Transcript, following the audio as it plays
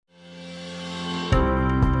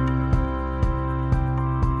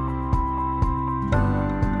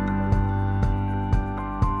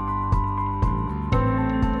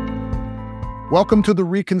Welcome to the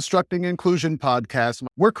Reconstructing Inclusion podcast.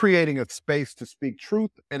 We're creating a space to speak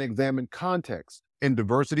truth and examine context in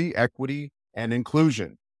diversity, equity, and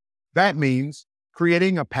inclusion. That means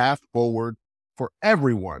creating a path forward for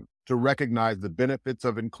everyone to recognize the benefits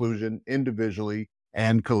of inclusion individually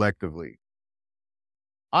and collectively.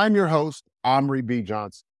 I'm your host, Omri B.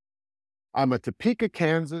 Johnson. I'm a Topeka,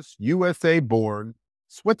 Kansas, USA-born,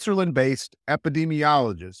 Switzerland-based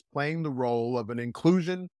epidemiologist playing the role of an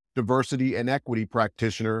inclusion, diversity, and equity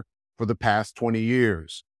practitioner for the past 20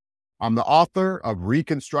 years. I'm the author of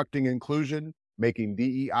Reconstructing Inclusion, Making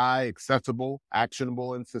DEI Accessible,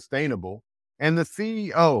 Actionable, and Sustainable, and the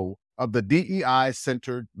CEO of the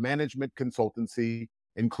DEI-centered management consultancy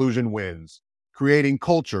Inclusion Wins, creating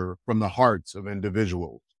culture from the hearts of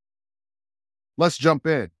individuals. Let's jump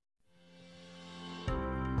in.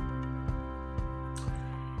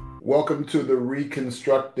 Welcome to the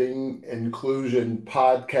Reconstructing Inclusion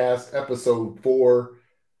podcast, episode 4.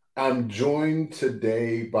 I'm joined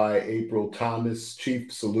today by April Thomas,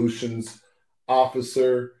 Chief Solutions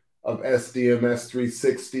Officer of SDMS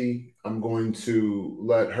 360. I'm going to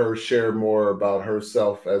let her share more about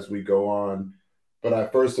herself as we go on. But I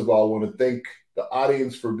first of all want to thank the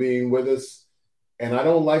audience for being with us. And I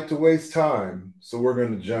don't like to waste time, so we're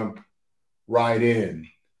going to jump right in.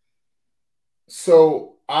 So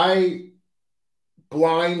I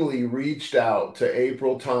blindly reached out to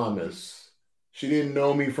April Thomas. She didn't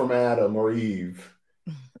know me from Adam or Eve.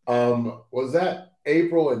 Was that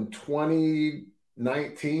April in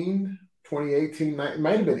 2019, 2018? It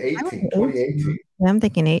might have been 2018. I'm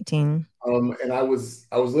thinking 18. And I was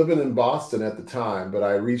living in Boston at the time, but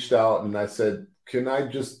I reached out and I said, can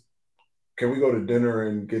we go to dinner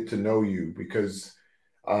and get to know you? Because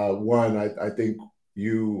one, I think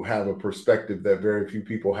you have a perspective that very few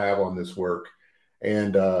people have on this work.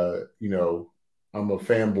 And, I'm a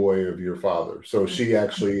fanboy of your father. So she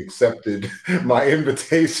actually accepted my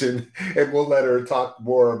invitation, and we'll let her talk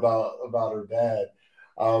more about her dad.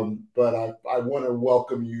 But I want to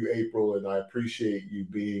welcome you, April, and I appreciate you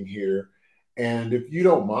being here. And if you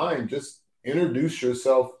don't mind, just introduce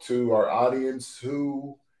yourself to our audience.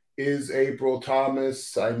 Who is April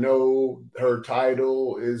Thomas? I know her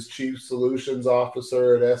title is Chief Solutions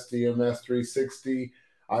Officer at SDMS 360.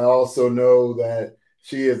 I also know that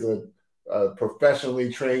she is a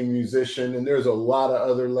professionally trained musician, and there's a lot of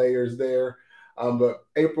other layers there. But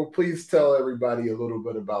April, please tell everybody a little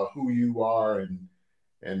bit about who you are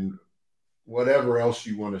and whatever else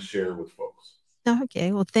you want to share with folks.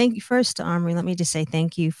 Okay. Well, thank you first, Omri. Let me just say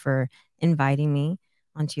thank you for inviting me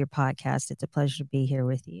onto your podcast. It's a pleasure to be here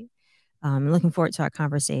with you. I'm looking forward to our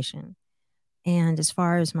conversation. And as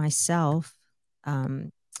far as myself,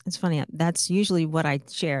 it's funny, that's usually what I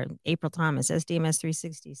share. April Thomas, SDMS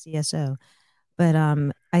 360, CSO. But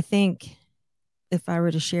I think if I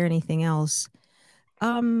were to share anything else,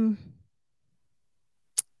 I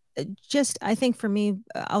think for me,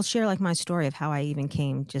 I'll share like my story of how I even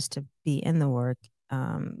came just to be in the work.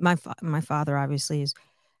 My father obviously is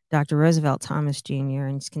Dr. Roosevelt Thomas Jr.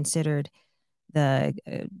 and is considered the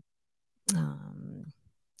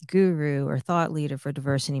guru or thought leader for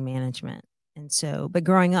diversity management. And so, but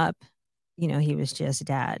growing up, he was just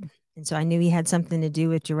dad. And so I knew he had something to do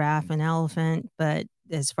with giraffe and elephant, but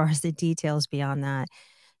as far as the details beyond that,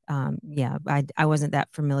 I wasn't that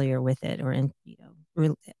familiar with it or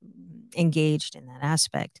engaged in that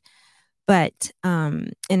aspect. But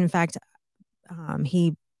in fact,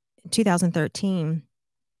 in 2013,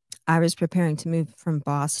 I was preparing to move from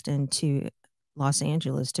Boston to Los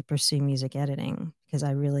Angeles to pursue music editing because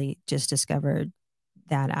I really just discovered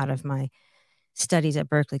that out of my studies at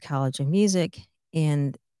Berklee College of Music.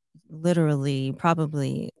 And literally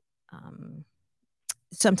probably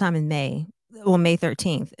sometime in May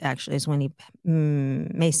 13th actually is when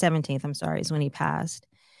May 17th, I'm sorry, is when he passed.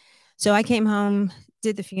 So I came home,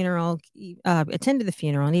 did the funeral, attended the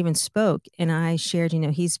funeral, and even spoke. And I shared,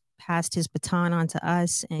 he's passed his baton on to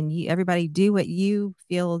us, and everybody do what you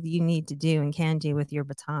feel you need to do and can do with your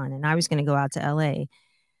baton. And I was going to go out to LA.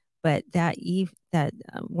 But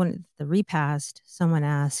when the repast, someone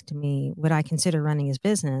asked me, would I consider running his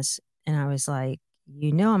business? And I was like,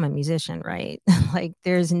 I'm a musician, right? Like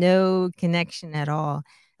there's no connection at all.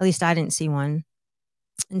 At least I didn't see one.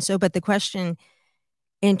 And so, but the question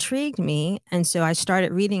intrigued me. And so I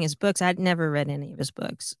started reading his books. I'd never read any of his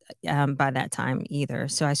books by that time either.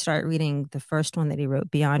 So I started reading the first one that he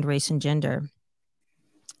wrote, Beyond Race and Gender.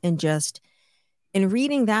 And just in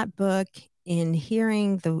reading that book, in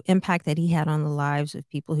hearing the impact that he had on the lives of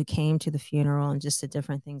people who came to the funeral and just the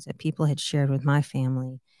different things that people had shared with my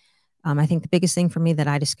family, I think the biggest thing for me that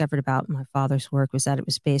I discovered about my father's work was that it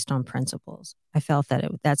was based on principles. I felt that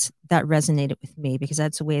that resonated with me because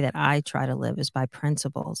that's the way that I try to live, is by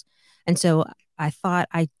principles. And so I thought,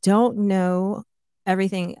 I don't know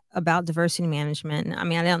everything about diversity management. I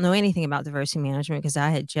mean, I don't know anything about diversity management because I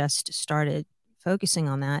had just started focusing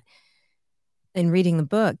on that and reading the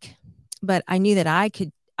book. But I knew that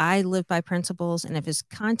I live by principles. And if his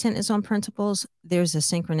content is on principles, there's a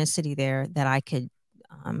synchronicity there that I could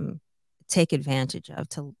um, take advantage of,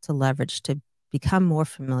 to leverage, to become more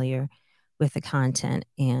familiar with the content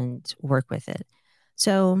and work with it.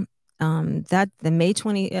 So that the May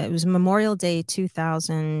 20, it was Memorial Day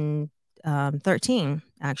 2013,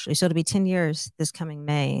 actually. So it'll be 10 years this coming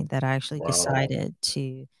May that I actually Wow. decided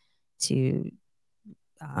to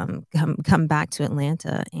come back to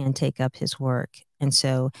Atlanta and take up his work. And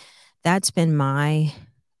so that's been my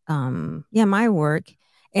my work.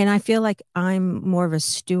 And I feel like I'm more of a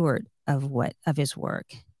steward of his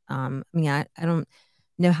work. I mean, I don't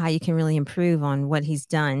know how you can really improve on what he's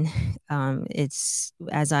done. It's,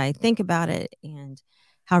 as I think about it and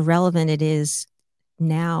how relevant it is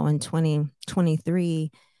now in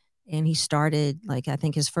 2023. And he started, like, I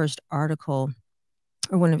think his first article,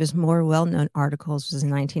 or one of his more well-known articles, was in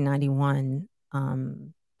 1991,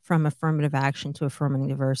 from affirmative action to affirming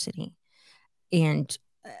diversity. And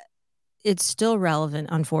it's still relevant,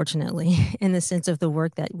 unfortunately, in the sense of the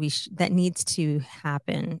work that that needs to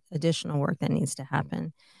happen, additional work that needs to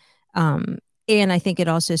happen. Um, and I think it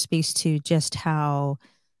also speaks to just how,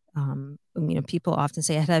 people often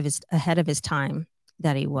say ahead of his time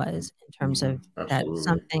that he was, in terms Hmm. of that Absolutely.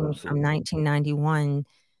 something from Absolutely. 1991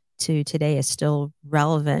 to today is still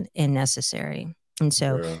relevant and necessary. And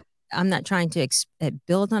so Yeah. I'm not trying to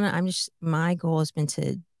build on it. My goal has been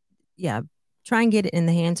to, yeah, try and get it in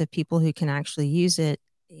the hands of people who can actually use it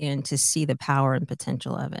and to see the power and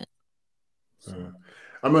potential of it. So, Yeah.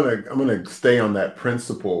 I'm gonna stay on that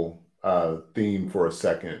principle theme for a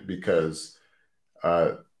second because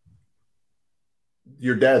uh,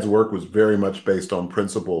 your dad's work was very much based on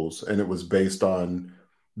principles, and it was based on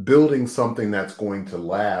building something that's going to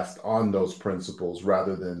last on those principles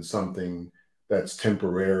rather than something that's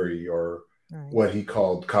temporary or right. what he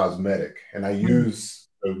called cosmetic. And I Mm. use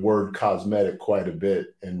the word cosmetic quite a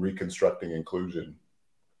bit in Reconstructing Inclusion.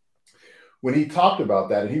 When he talked about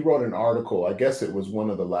that, and he wrote an article, I guess it was one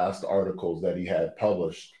of the last articles that he had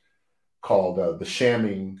published, called The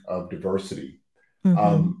Shamming of Diversity. Mm-hmm.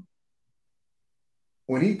 Um,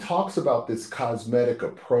 when he talks about this cosmetic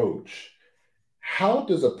approach, how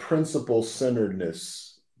does a principle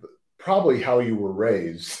centeredness, probably how you were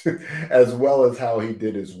raised, as well as how he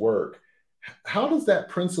did his work, how does that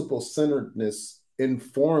principle centeredness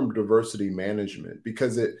inform diversity management?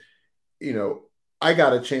 Because you know, I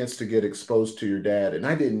got a chance to get exposed to your dad, and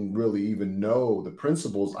I didn't really even know the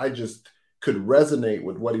principles. I just could resonate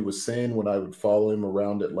with what he was saying when I would follow him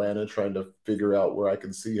around Atlanta, trying to figure out where I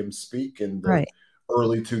could see him speak in the Right.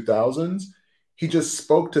 early 2000s. He just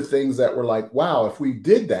spoke to things that were like, wow, if we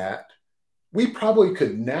did that, we probably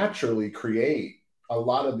could naturally create a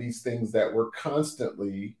lot of these things that we're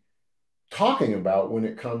constantly talking about when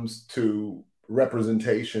it comes to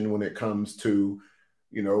representation, when it comes to,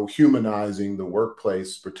 humanizing the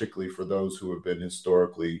workplace, particularly for those who have been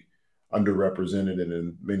historically underrepresented and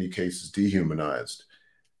in many cases dehumanized.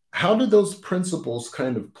 How do those principles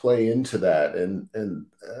kind of play into that, and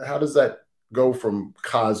how does that go from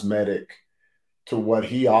cosmetic to what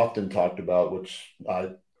he often talked about, which I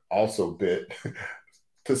also bit,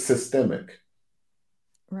 to systemic?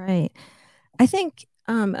 Right. I think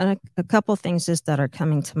a couple things just that are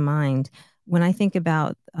coming to mind when I think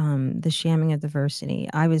about the shamming of diversity.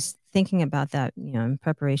 I was thinking about that, in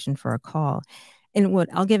preparation for a call. And what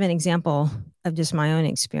I'll give an example of just my own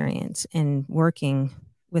experience in working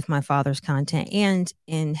with my father's content, and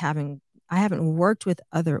in I haven't worked with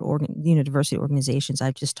other diversity organizations.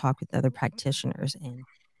 I've just talked with other practitioners and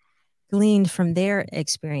gleaned from their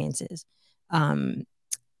experiences. Um,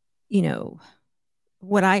 you know,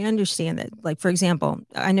 what I understand, that, like, for example,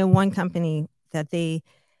 I know one company that they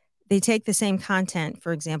take the same content,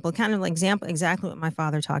 for example, kind of like example exactly what my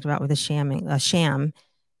father talked about with a sham.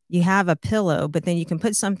 You have a pillow, but then you can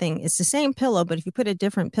put something, it's the same pillow, but if you put a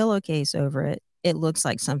different pillowcase over it, it looks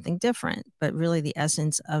like something different. But really the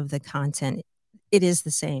essence of the content, it is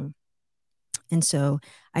the same. And so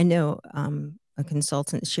I know a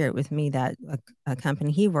consultant shared with me that a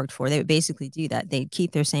company he worked for, they would basically do that. They'd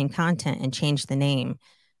keep their same content and change the name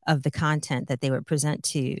of the content that they would present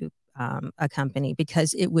to a company,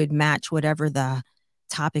 because it would match whatever the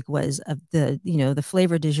topic was of the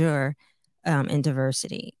flavor du jour and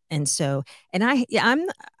diversity. And so, and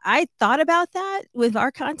I thought about that with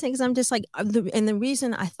our content because I'm just like, and the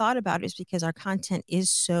reason I thought about it is because our content is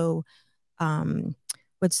so, um,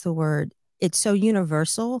 what's the word? It's so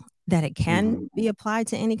universal that it can Hmm. be applied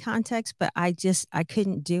to any context, but I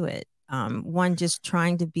couldn't do it. One, just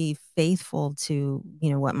trying to be faithful to,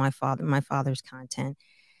 what my father's content.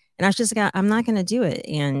 And I was just I'm not going to do it.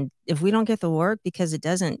 And if we don't get the work because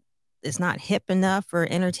it's not hip enough or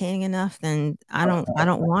entertaining enough, then I don't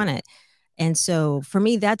want it. And so for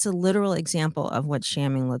me, that's a literal example of what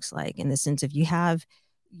shamming looks like in the sense of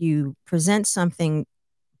you present something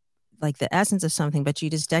like the essence of something, but you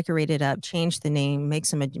just decorate it up, change the name, make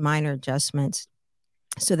some minor adjustments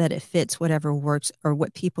so that it fits whatever works or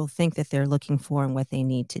what people think that they're looking for and what they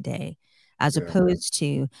need today. As Yeah, opposed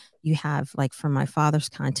to you have like from my father's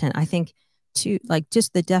content, I think to like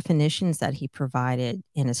just the definitions that he provided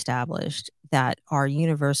and established that are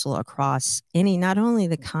universal across not only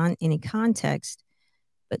any context,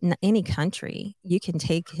 but in any country. You can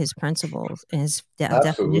take his principles and his definitions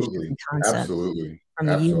absolutely, and concepts absolutely, from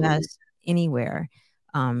the absolutely. US anywhere.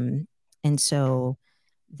 Um, and so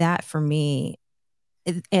that for me,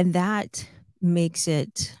 and that makes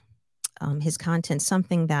it his content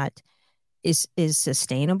something that is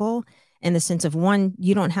sustainable in the sense of one,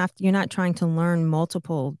 you're not trying to learn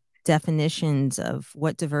multiple definitions of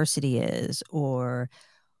what diversity is or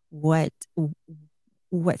what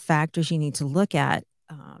what factors you need to look at.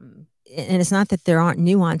 And it's not that there aren't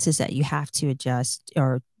nuances that you have to adjust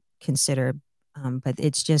or consider, but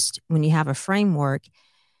it's just when you have a framework,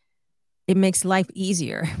 it makes life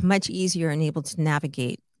easier, much easier, and able to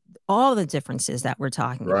navigate all the differences that we're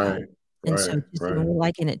talking about. Right, And so, right, just right. when we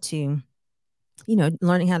liken it to,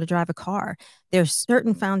 learning how to drive a car, there's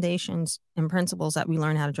certain foundations and principles that we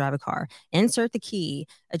learn how to drive a car. Insert the key,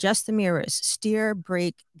 adjust the mirrors, steer,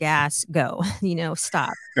 brake, gas, go.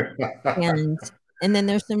 Stop. And and then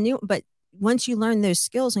there's some new, but once you learn those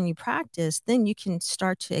skills and you practice, then you can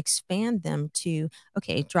start to expand them to,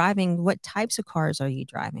 okay, driving, what types of cars are you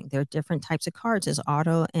driving? There are different types of cars. There's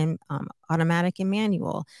auto and automatic and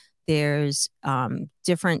manual. There's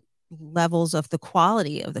different levels of the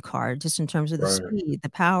quality of the car, just in terms of the Right, speed, the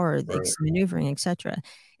power, the right. maneuvering, etc.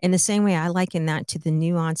 In the same way, I liken that to the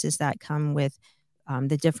nuances that come with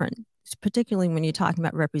the different, particularly when you're talking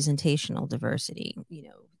about representational diversity,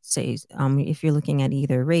 say if you're looking at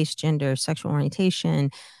either race, gender, sexual orientation,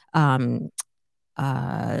 um,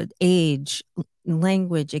 age,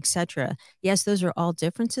 language, etc. Yes, those are all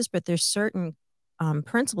differences, but there's certain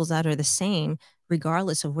principles that are the same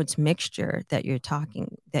regardless of which mixture that you're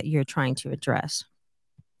trying to address.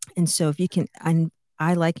 And so if you can,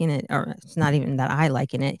 I liken it, or it's not even that I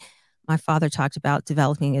liken it. My father talked about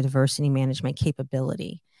developing a diversity management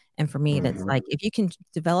capability. And for me, that's Hmm. like if you can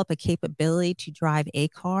develop a capability to drive a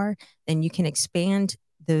car, then you can expand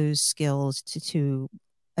those skills to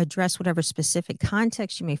address whatever specific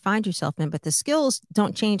context you may find yourself in. But the skills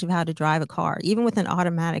don't change of how to drive a car, even with an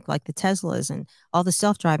automatic like the Teslas and all the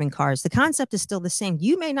self-driving cars. The concept is still the same.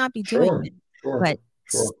 You may not be doing Sure, it, sure, but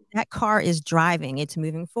sure. that car is driving, it's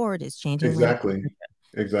moving forward, it's changing lanes. Exactly,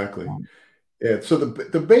 exactly. Um, Yeah. So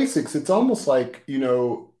the basics, it's almost like,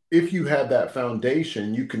 if you have that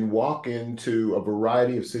foundation, you can walk into a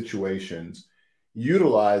variety of situations,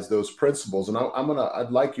 utilize those principles. And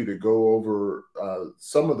I'd like you to go over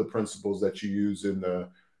some of the principles that you use in the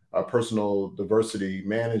personal diversity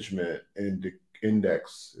management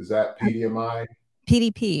index. Is that PDMI?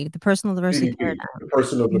 PDP, the personal diversity PDP, paradigm. the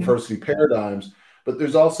personal Mhm. diversity paradigms. But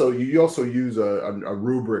there's also, you also use a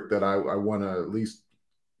rubric that I want to at least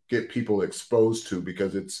get people exposed to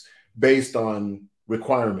because it's based on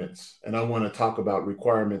requirements. And I want to talk about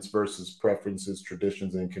requirements versus preferences,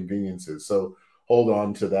 traditions, and conveniences. So hold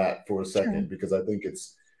on to that for a Sure. second because I think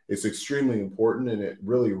it's extremely important and it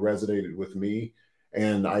really resonated with me.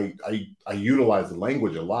 And I utilize the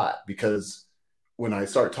language a lot because when I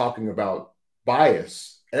start talking about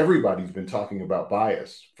bias, everybody's been talking about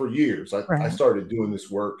bias for years. I Right. started doing this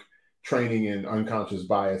work training in unconscious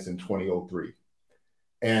bias in 2003.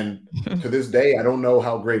 And to this day, I don't know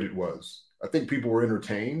how great it was. I think people were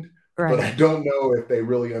entertained, but Right. I don't know if they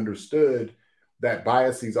really understood that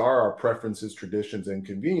biases are our preferences, traditions, and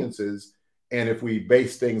conveniences. And if we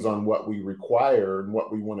base things on what we require and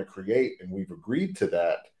what we want to create, and we've agreed to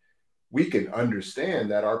that, we can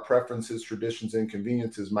understand that our preferences, traditions, and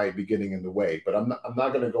conveniences might be getting in the way. But I'm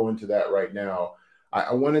not going to go into that right now.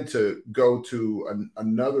 I wanted to go to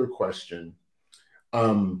another question.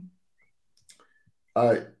 Um,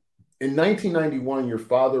 uh, in 1991, your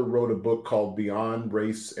father wrote a book called Beyond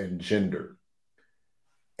Race and Gender.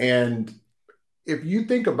 And if you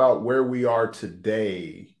think about where we are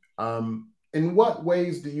today, in what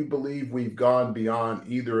ways do you believe we've gone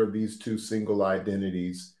beyond either of these two single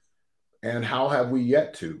identities, and how have we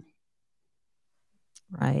yet to?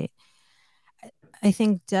 Right. I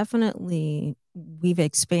think definitely we've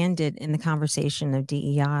expanded in the conversation of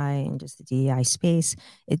DEI and just the DEI space.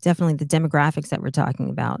 It definitely the demographics that we're talking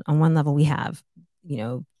about. On one level, we have,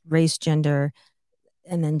 race, gender,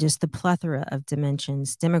 and then just the plethora of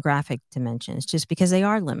dimensions, demographic dimensions, just because they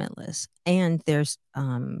are limitless. And there's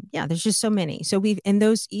just so many. So and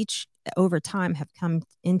those each over time have come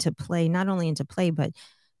into play, not only into play, but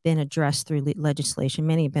been addressed through legislation.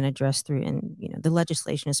 Many have been addressed through, and the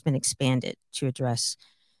legislation has been expanded to address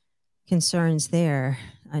concerns there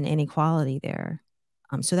and inequality there.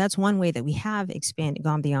 So that's one way that we have expanded,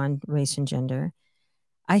 gone beyond race and gender.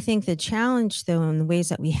 I think the challenge, though, in the ways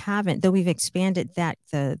that we haven't, though we've expanded that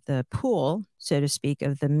the pool, so to speak,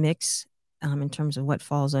 of the mix in terms of what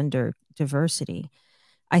falls under diversity,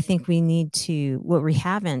 I think we need to. What we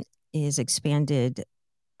haven't is expanded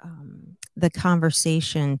the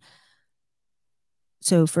conversation.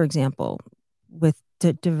 So, for example, with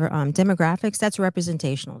demographics, that's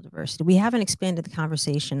representational diversity. We haven't expanded the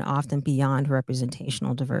conversation often beyond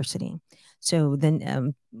representational diversity. So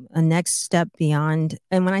then a next step beyond,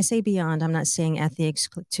 and when I say beyond, I'm not saying ethics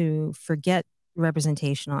to forget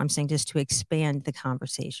representational. I'm saying just to expand the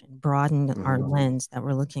conversation, broaden our Mhm. lens that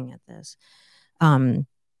we're looking at this. Um,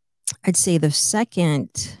 I'd say the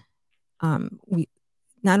second, we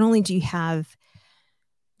not only do you have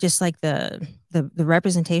just like the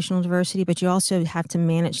representational diversity, but you also have to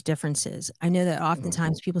manage differences. I know that Mhm.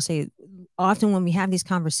 oftentimes people say, often when we have these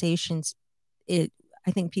conversations, it I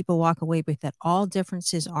think people walk away with that all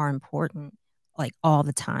differences are important, like all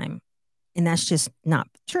the time. And that's just not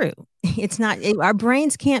true. It's not, our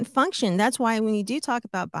brains can't function. That's why when you do talk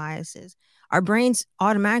about biases, our brains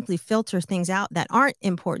automatically filter things out that aren't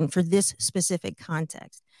important for this specific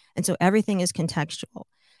context. And so everything is contextual.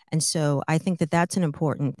 And so I think that that's an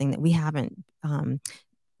important thing that we haven't.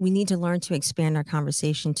 We need to learn to expand our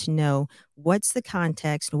conversation to know what's the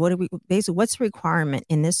context, what are we basically, what's the requirement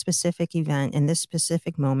in this specific event, in this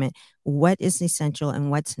specific moment, what is essential and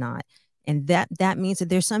what's not. And that means that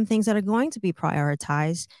there's some things that are going to be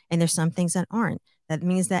prioritized and there's some things that aren't. That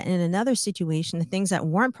means that in another situation, the things that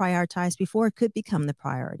weren't prioritized before could become the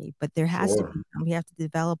priority. But there has to Sure. be, we have to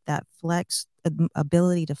develop that flex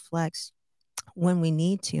ability to flex when we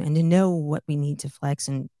need to, and to know what we need to flex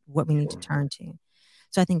and what we need to Sure. turn to.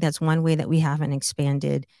 So I think that's one way that we haven't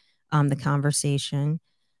expanded the conversation.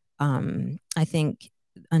 I think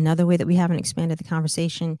another way that we haven't expanded the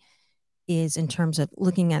conversation is in terms of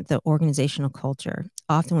looking at the organizational culture.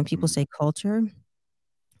 Often when people Mhm. say culture,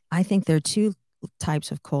 I think there are two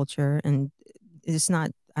types of culture, and it's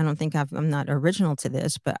not. I don't think I'm not original to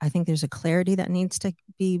this, but I think there's a clarity that needs to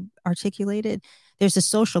be articulated. There's a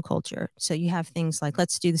social culture. So you have things like,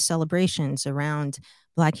 let's do the celebrations around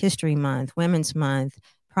Black History Month, Women's Month,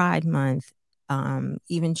 Pride Month,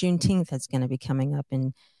 even Juneteenth that's going to be coming up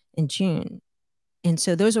in June. And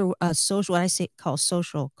so those are social, what I say call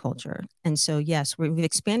social culture. And so, yes, we've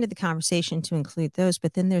expanded the conversation to include those,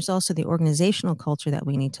 but then there's also the organizational culture that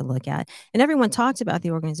we need to look at. And everyone talks about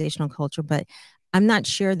the organizational culture, but I'm not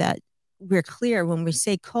sure that we're clear when we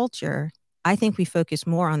say culture. I think we focus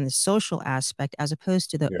more on the social aspect as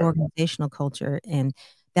opposed to the Yeah. organizational culture. And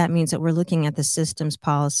that means that we're looking at the systems,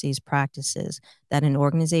 policies, practices that an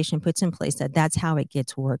organization puts in place, that's how it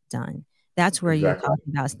gets work done. That's where you're Exactly.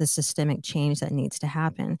 talking about the systemic change that needs to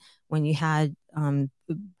happen. When you had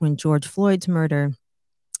when George Floyd's murder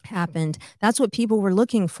happened, that's what people were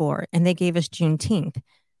looking for, and they gave us Juneteenth.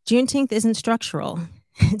 Juneteenth isn't structural,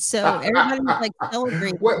 so everybody's like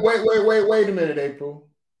celebrating. Wait a minute, April.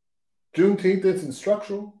 Juneteenth isn't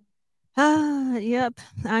structural. Ah, yep,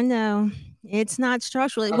 I know. It's not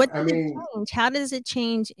structural. What I does it mean, change? How does it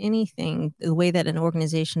change anything, the way that an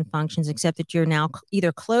organization functions, except that you're now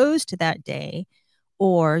either closed to that day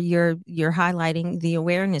or you're highlighting the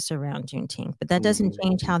awareness around Juneteenth. But that doesn't mhm.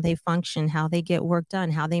 change how they function, how they get work done,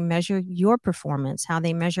 how they measure your performance, how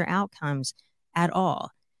they measure outcomes at all.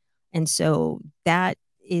 And so that's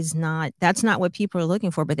not what people are looking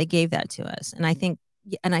for, but they gave that to us. And I think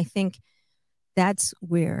that's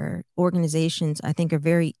where organizations, I think, are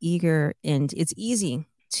very eager, and it's easy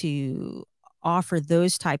to offer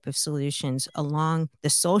those type of solutions along the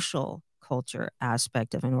social culture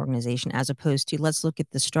aspect of an organization, as opposed to let's look at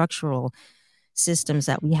the structural systems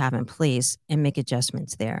that we have in place and make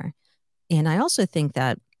adjustments there. And I also think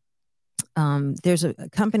that There's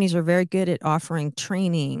companies are very good at offering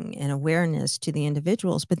training and awareness to the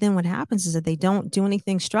individuals, but then what happens is that they don't do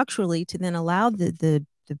anything structurally to then allow the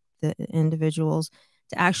individuals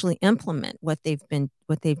to actually implement what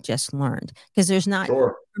they've just learned, because there's not,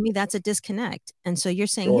 Sure, for me, that's a disconnect. And so you're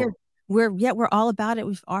saying here, sure. we're all about it,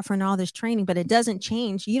 we've offering all this training, but it doesn't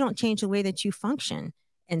change, you don't change the way that you function.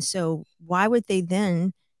 And so why would they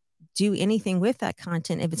then do anything with that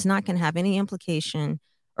content if it's not going to have any implication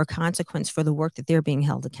or consequence for the work that they're being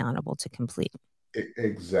held accountable to complete?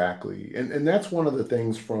 Exactly. And that's one of the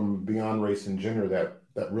things from Beyond Race and Gender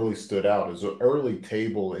that really stood out is an early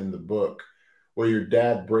table in the book where your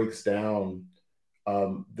dad breaks down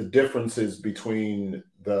the differences between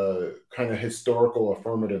the kind of historical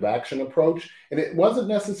affirmative action approach. And it wasn't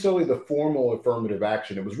necessarily the formal affirmative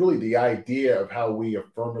action, it was really the idea of how we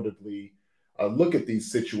affirmatively look at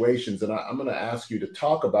these situations. And I'm going to ask you to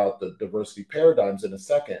talk about the diversity paradigms in a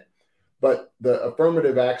second. But the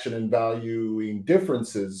affirmative action and valuing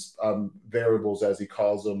differences, variables as he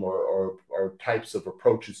calls them, or types of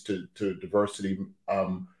approaches to diversity,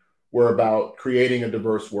 were about creating a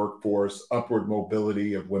diverse workforce, upward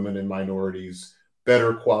mobility of women and minorities,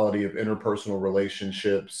 better quality of interpersonal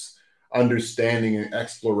relationships, understanding and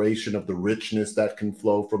exploration of the richness that can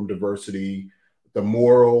flow from diversity, the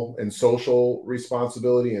moral and social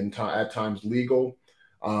responsibility, and at times legal,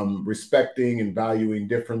 respecting and valuing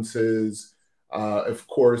differences. Of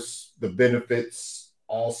course, the benefits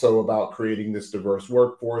also about creating this diverse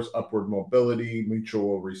workforce, upward mobility,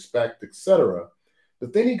 mutual respect, etc.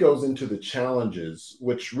 But then he goes into the challenges,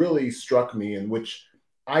 which really struck me and which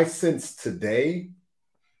I sense today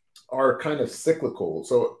are kind of cyclical.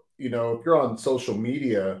 So, if you're on social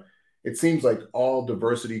media, it seems like all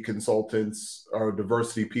diversity consultants or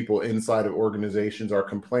diversity people inside of organizations are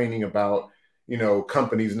complaining about,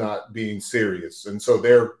 companies not being serious. And so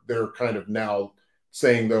they're kind of now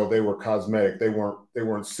saying, though, they were cosmetic, they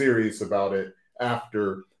weren't serious about it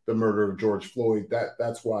after the murder of George Floyd.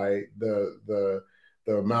 That's why the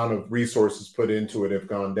amount of resources put into it have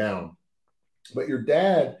gone down. But your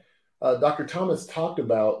dad, Dr. Thomas, talked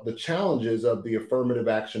about the challenges of the affirmative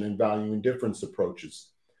action and value and difference approaches.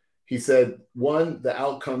 He said, one,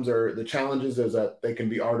 the challenges is that they can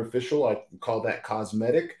be artificial. I call that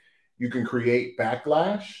cosmetic. You can create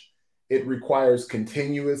backlash. It requires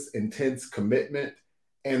continuous, intense commitment,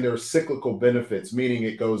 and there are cyclical benefits, meaning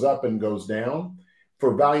it goes up and goes down.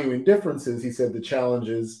 For valuing differences, he said the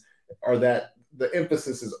challenges are that the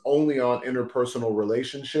emphasis is only on interpersonal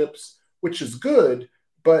relationships, which is good,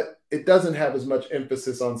 but it doesn't have as much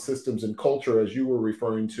emphasis on systems and culture as you were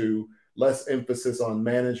referring to, less emphasis on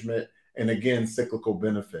management, and again, cyclical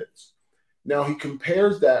benefits. Now, he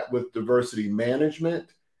compares that with diversity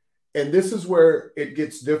management, and this is where it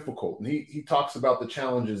gets difficult. And he talks about the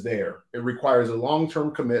challenges there. It requires a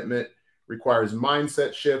long-term commitment, requires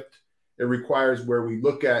mindset shift. It requires where we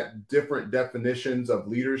look at different definitions of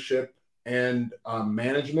leadership and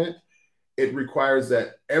management. It requires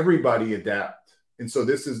that everybody adapt. And so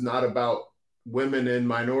this is not about women and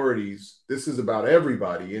minorities. This is about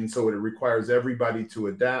everybody. And so it requires everybody to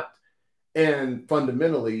adapt. And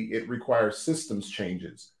fundamentally, it requires systems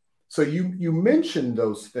changes. So you mentioned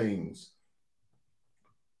those things.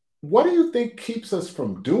 What do you think keeps us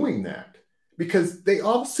from doing that? Because they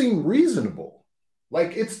all seem reasonable.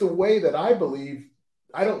 Like it's the way that I believe.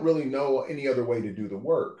 I don't really know any other way to do the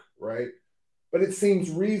work, right? But it seems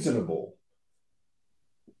reasonable.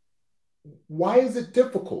 Why is it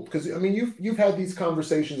difficult? Because I mean, you've had these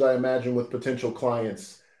conversations, I imagine, with potential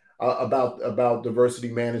clients about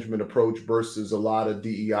diversity management approach versus a lot of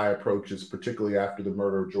DEI approaches, particularly after the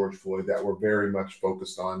murder of George Floyd, that were very much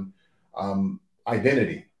focused on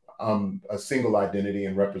identity, a single identity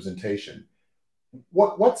and representation.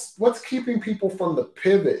 What's keeping people from the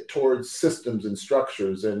pivot towards systems and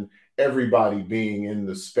structures and everybody being in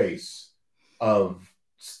the space of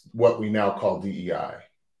what we now call DEI?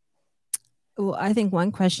 Well, I think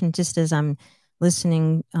one question, just as I'm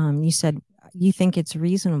listening, you said you think it's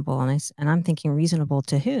reasonable, and I'm thinking reasonable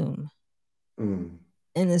to whom? Mm,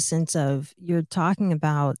 In the sense of you're talking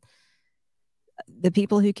about the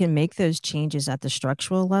people who can make those changes at the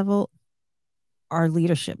structural level are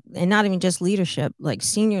leadership, and not even just leadership, like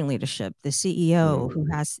senior leadership, the CEO who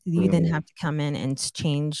mm, has, you then mm. have to come in and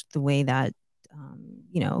change the way that,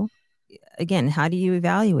 you know, again, how do you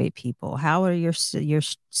evaluate people? How are your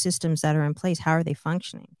systems that are in place? How are they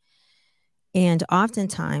functioning? And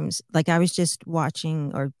oftentimes, like I was just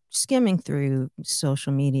watching or skimming through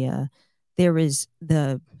social media, there was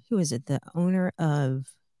who is it? The owner of,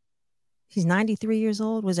 he's 93 years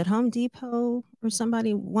old. Was it Home Depot or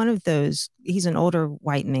somebody? One of those. He's an older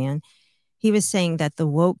white man. he was saying that the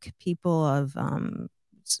woke people of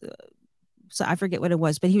so I forget what it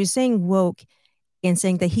was, but he was saying woke and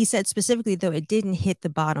saying that he said specifically though it didn't hit the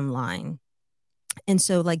bottom line. And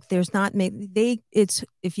so like there's not they it's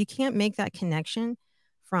if you can't make that connection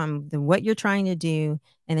from the what you're trying to do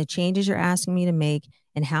and the changes you're asking me to make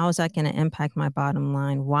and how is that going to impact my bottom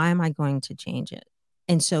line, why am I going to change it?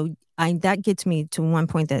 And so I that gets me to one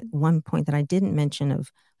point that I didn't mention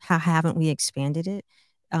of how haven't we expanded it,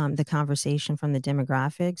 the conversation from the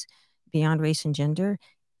demographics beyond race and gender,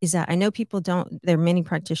 is that I know people don't, there are many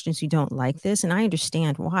practitioners who don't like this, and I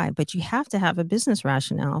understand why, but you have to have a business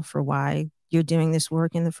rationale for why you're doing this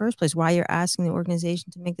work in the first place, why you're asking the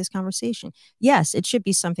organization to make this conversation. Yes, it should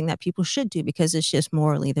be something that people should do because it's just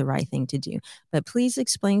morally the right thing to do. But please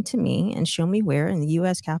explain to me and show me where in the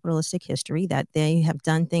US capitalistic history that they have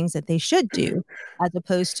done things that they should do, as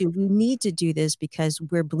opposed to we need to do this because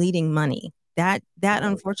we're bleeding money. That Right.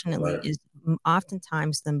 unfortunately Right. is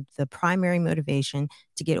oftentimes the primary motivation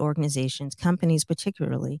to get organizations, companies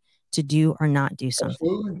particularly, to do or not do something.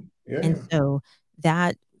 Absolutely. Yeah. And Yeah. so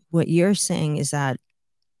that what you're saying is that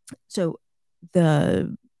so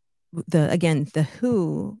the again the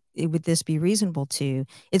who would this be reasonable to,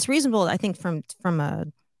 it's reasonable I think from a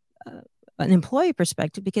an employee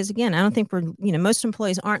perspective because again I don't think we're, most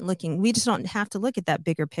employees aren't looking, we just don't have to look at that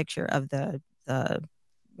bigger picture of the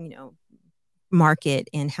you know market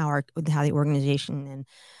and how the organization and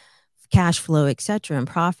cash flow, et cetera, and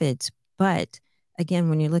profits. But again,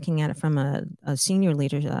 when you're looking at it from a senior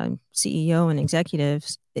leader, CEO and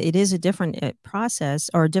executives, it is a different process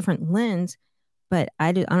or a different lens. But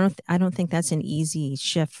I don't think that's an easy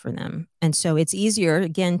shift for them. And so it's easier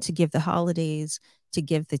again to give the holidays, to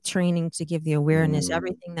give the training, to give the awareness, Mm,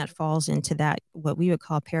 everything that falls into that what we would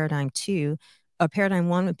call paradigm two. Paradigm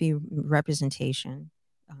one would be representation,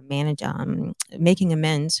 making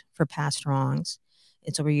amends for past wrongs.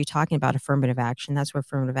 And so where you're talking about affirmative action, that's where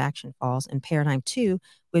affirmative action falls. And paradigm two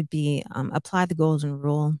would be apply the golden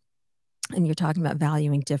rule, and you're talking about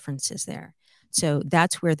valuing differences there. So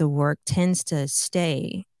that's where the work tends to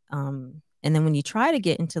stay. And then when you try to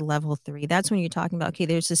get into level three, that's when you're talking about, okay,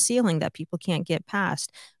 there's a ceiling that people can't get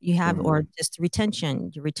past. You have, or mhm. just retention,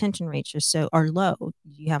 your retention rates are low.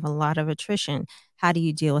 You have a lot of attrition. How do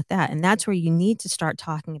you deal with that? And that's where you need to start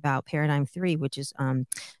talking about paradigm three, which is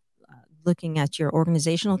looking at your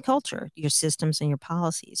organizational culture, your systems and your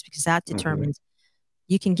policies, because that Mhm. determines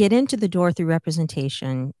you can get into the door through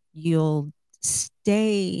representation. You'll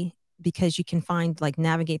stay because you can find like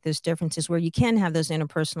navigate those differences where you can have those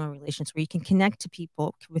interpersonal relations where you can connect to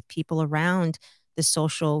people with people around the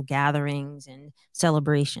social gatherings and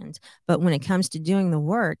celebrations. But when it comes to doing the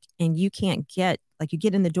work and you can't get like you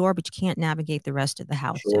get in the door, but you can't navigate the rest of the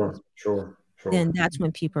house, so to Sure. Sure. then Sure. that's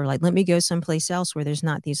when people are like, let me go someplace else where there's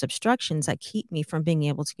not these obstructions that keep me from being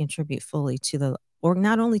able to contribute fully to the or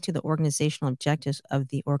not only to the organizational objectives of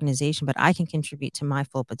the organization, but I can contribute to my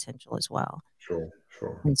full potential as well. Sure.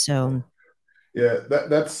 Sure. And so, Sure. Yeah,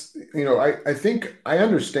 that's I think I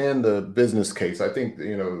understand the business case. I think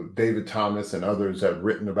David Thomas and others have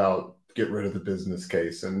written about get rid of the business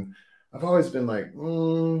case, and I've always been like,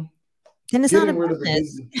 and it's not a getting rid of the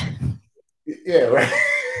business. business. Yeah, right.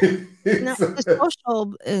 No, It's, it's a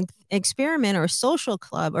social experiment or social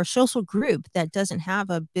club or social group that doesn't have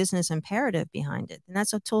a business imperative behind it. And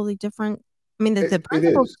that's a totally different, I mean, the it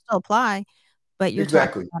principles is still apply, but you're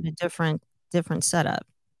talking exactly. about a different setup.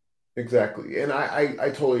 Exactly, and I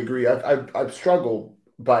totally agree. I've struggled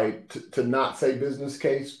to not say business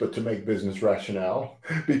case, but to make business rationale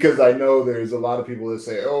because I know there's a lot of people that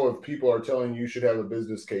say, "Oh, if people are telling you should have a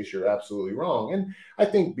business case, you're absolutely wrong." And I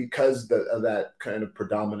think because of that kind of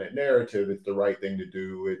predominant narrative, it's the right thing to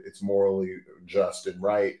do. It's morally just and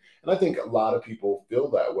right, and I think a lot of people feel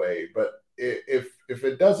that way. But if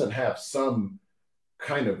it doesn't have some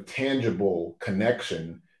kind of tangible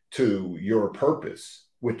connection to your purpose,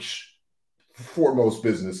 which for most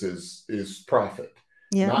businesses is profit,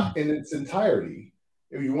 Yeah. not in its entirety.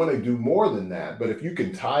 If you want to do more than that, but if you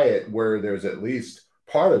can tie it where there's at least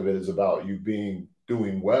part of it is about you being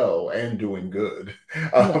doing well and doing good,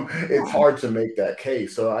 Yeah. it's hard to make that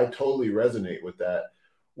case. So I totally resonate with that.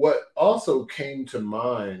 What also came to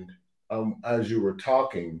mind as you were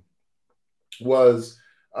talking was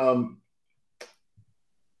um,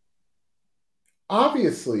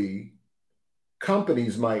 obviously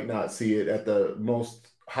companies might not see it at the most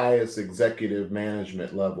highest executive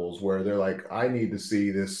management levels where they're like, I need to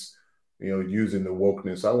see this, using the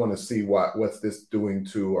wokeness. I want to see what's this doing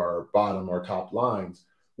to our bottom, our top lines.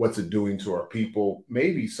 What's it doing to our people?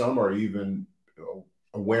 Maybe some are even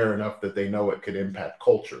aware enough that they know it could impact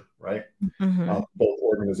culture, right? Mhm. Both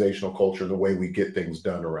organizational culture, the way we get things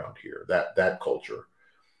done around here, that culture.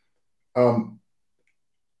 Um,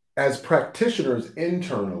 as practitioners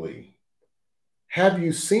internally, have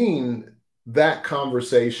you seen that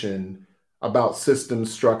conversation about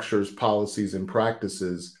systems, structures, policies, and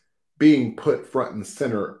practices being put front and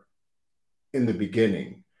center in the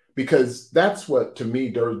beginning? Because that's what, to me,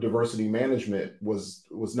 diversity management was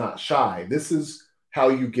not shy. This is how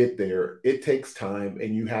you get there. It takes time,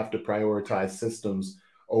 and you have to prioritize systems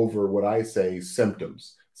over, what I say,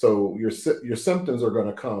 symptoms. So your symptoms are going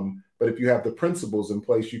to come, but if you have the principles in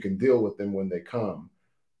place, you can deal with them when they come.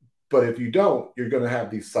 But if you don't, you're going to have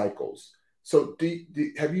these cycles. So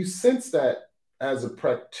have you sensed that as a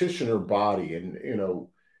practitioner body? And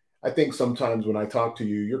I think sometimes when I talk to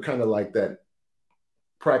you, you're kind of like that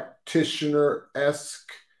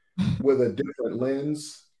practitioner-esque with a different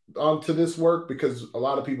lens onto this work, because a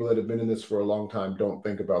lot of people that have been in this for a long time don't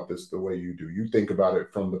think about this the way you do. You think about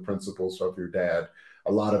it from the principles of your dad.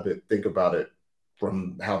 A lot of it think about it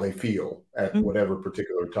from how they feel at Mhm. whatever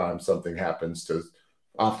particular time something happens to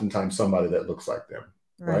oftentimes somebody that looks like them,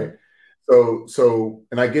 Right. right? So,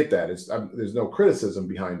 and I get that. There's no criticism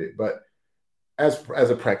behind it, but as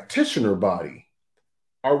a practitioner body,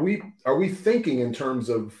 are we thinking in terms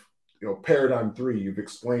of paradigm three? You've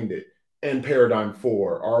explained it, and paradigm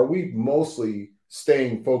four. Or are we mostly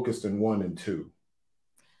staying focused in one and two?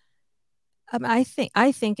 I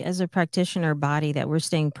think as a practitioner body that we're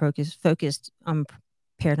staying focused on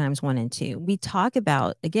paradigms one and two. We talk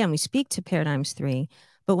about, again, we speak to paradigms three,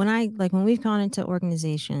 but when we've gone into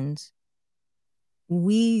organizations,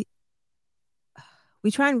 we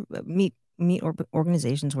we try and meet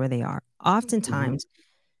organizations where they are. Mm-hmm. Oftentimes,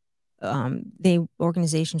 they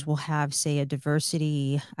organizations will have, say, a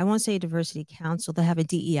diversity. I won't say a diversity council. They have a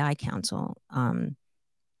DEI council, and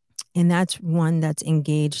that's one that's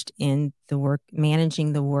engaged in the work,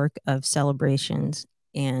 managing the work of celebrations,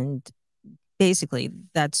 and basically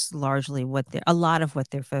that's largely a lot of what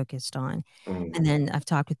they're focused on. And Mm-hmm. then I've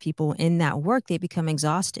talked with people in that work; they become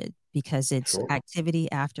exhausted because it's Sure. activity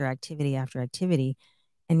after activity after activity,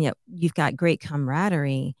 and yet you've got great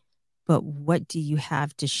camaraderie, but what do you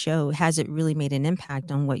have to show? Has it really made an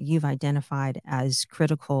impact on what you've identified as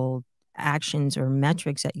critical actions or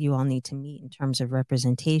metrics that you all need to meet in terms of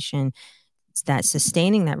representation? It's that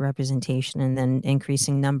sustaining that representation and then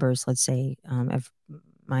increasing numbers, let's say, of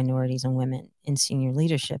minorities and women in senior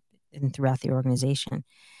leadership and throughout the organization.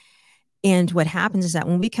 And what happens is that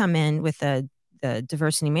when we come in with the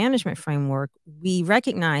diversity management framework, we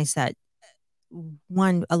recognize that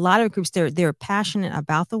a lot of groups, they're passionate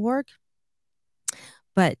about the work,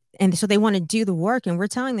 but and so they want to do the work, and we're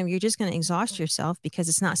telling them you're just going to exhaust yourself because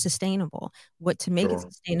it's not sustainable. What To make it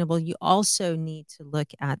Sure. sustainable, you also need to look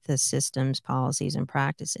at the systems, policies, and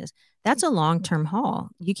practices. That's a long-term haul.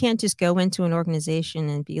 You can't just go into an organization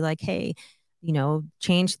and be like, hey,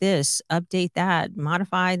 change this, update that,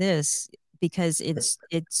 modify this, because it's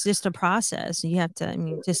just a process. You have to, I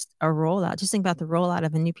mean, just a rollout. Just think about the rollout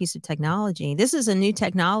of a new piece of technology. This is a new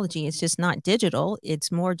technology. It's just not digital.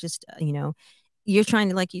 It's more just, you're trying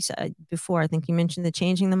to, like you said before, I think you mentioned the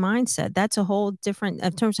changing the mindset. That's a whole different,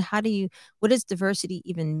 in terms of what does diversity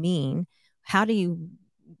even mean? How do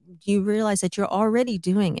you realize that you're already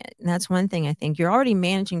doing it? And that's one thing. I think you're already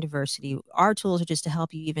managing diversity. Our tools are just to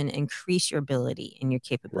help you even increase your ability and your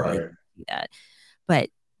capability to Right. do that. But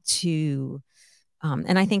to,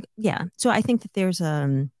 and I think, yeah. So I think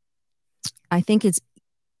that I think it's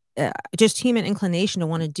just human inclination to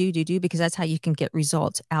want to do because that's how you can get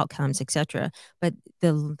results, outcomes, etc. But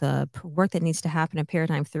the work that needs to happen in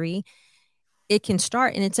paradigm three, it can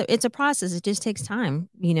start, and it's a process. It just takes time,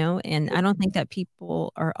 and I don't think that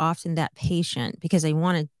people are often that patient because they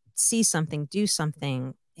want to see something, do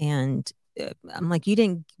something. And I'm like, we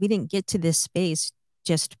didn't get to this space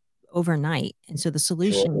just overnight. And so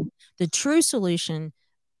Sure. the true solution,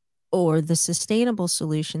 or the sustainable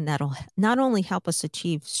solution that'll not only help us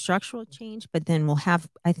achieve structural change, but then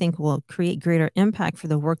I think will create greater impact for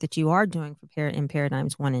the work that you are doing in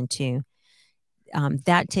paradigms one and two.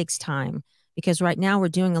 That takes time, because right now we're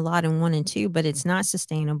doing a lot in one and two, but it's not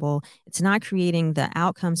sustainable. It's not creating the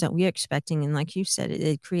outcomes that we're expecting. And like you said,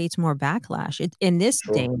 it creates more backlash. In this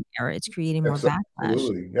day Sure. and era, it's creating more backlash.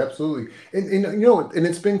 Absolutely, absolutely, and and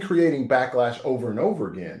it's been creating backlash over and over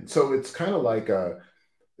again. So it's kind of like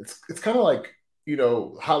it's kind of like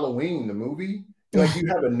Halloween the movie. Like you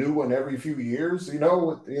have a new one every few years. And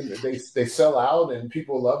they sell out and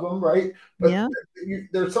people love them, right? But Yeah.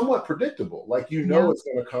 they're somewhat predictable. Like Yeah. it's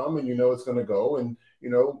going to come and it's going to go, and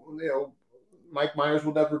Mike Myers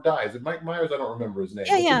will never die. Is it Mike Myers? I don't remember his name.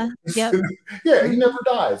 Yeah, What's yeah. Yep. his yeah, he Mhm. never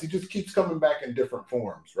dies. He just keeps coming back in different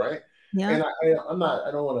forms, right? Yep. And I'm not.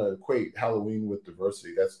 I don't want to equate Halloween with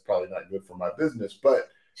diversity. That's probably not good for my business. But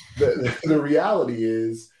the reality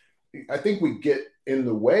is, I think we get in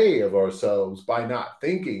the way of ourselves by not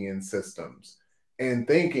thinking in systems and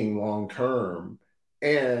thinking long term.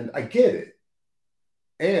 And I get it.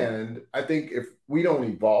 And I think if we don't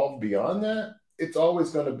evolve beyond that, it's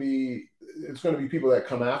going to be people that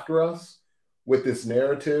come after us with this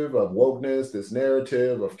narrative of wokeness, this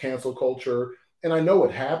narrative of cancel culture. And I know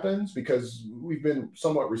it happens because we've been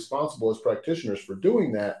somewhat responsible as practitioners for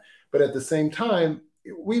doing that. But at the same time,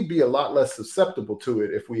 we'd be a lot less susceptible to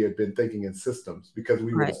it if we had been thinking in systems because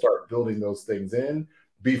we would Right. have started building those things in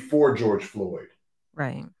before George Floyd.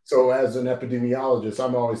 Right. So, as an epidemiologist,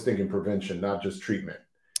 I'm always thinking prevention, not just treatment.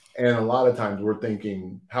 And a lot of times we're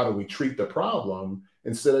thinking, how do we treat the problem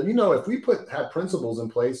instead of, if we have principles in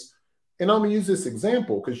place, and I'm gonna use this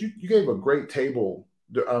example because you gave a great table.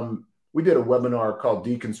 We did a webinar called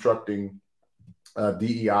Deconstructing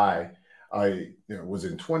DEI. Was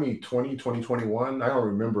in 2020, 2021. I don't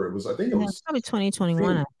remember. I think it Yeah, was, probably I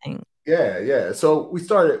 2021, think, I think. yeah, yeah. So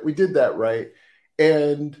we did that, right?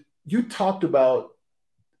 And you talked about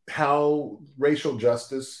how racial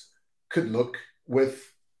justice could look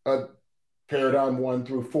with a paradigm 1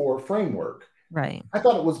 through 4 framework. Right. I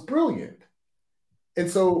thought it was brilliant. And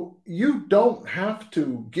so you don't have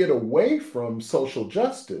to get away from social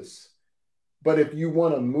justice, but if you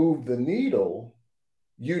want to move the needle,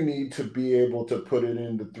 you need to be able to put it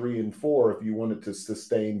into 3 and 4 if you want it to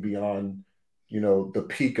sustain beyond, the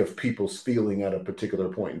peak of people's feeling at a particular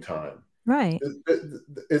point in time. Right.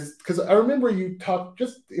 Is because I remember you talk,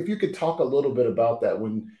 just if you could talk a little bit about that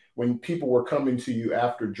when people were coming to you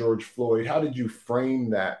after George Floyd, how did you frame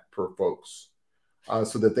that for folks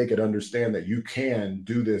so that they could understand that you can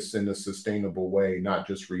do this in a sustainable way, not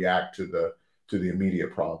just react to the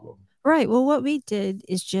immediate problem? Right. Well, what we did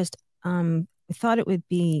is just we thought it would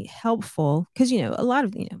be helpful because a lot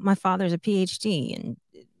of my father's a PhD and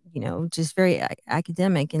just very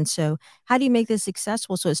academic, and so how do you make this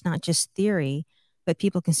accessible so it's not just theory, but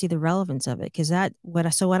people can see the relevance of it? Because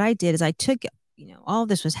what I did is I took all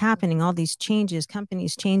this was happening, all these changes,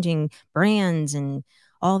 companies changing brands and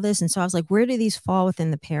all this, and so I was like, where do these fall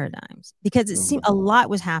within the paradigms? Because it seemed a Mm-hmm. lot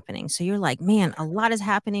was happening. So you're like, man, a lot is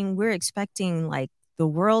happening. We're expecting like the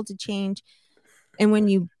world to change. And when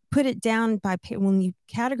you put it down when you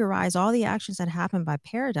categorize all the actions that happen by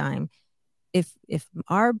paradigm, if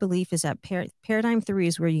our belief is that paradigm 3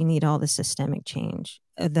 is where you need all the systemic change,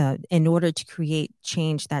 in order to create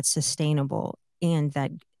change that's sustainable and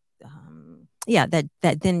that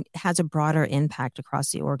that then has a broader impact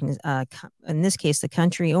across the in this case the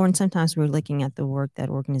country, or and sometimes we're looking at the work that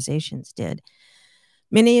organizations did.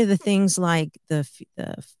 Many of the things like the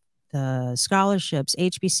scholarships,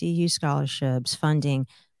 HBCU scholarships, funding,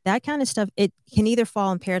 that kind of stuff, it can either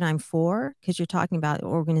fall in paradigm 4 because you're talking about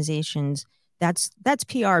organizations. That's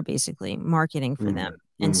PR, basically marketing for them.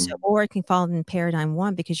 And so, Mm-hmm. or it can fall in paradigm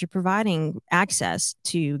 1 because you're providing access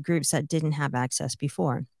to groups that didn't have access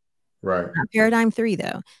before. Right. Not paradigm 3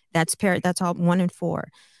 though. That's all 1 and 4.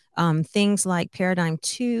 Things like paradigm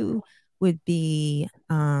 2 would be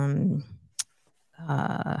uh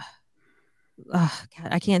God,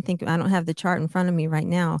 I can't think. I don't have the chart in front of me right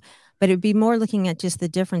now, but it'd be more looking at just the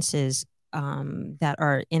differences that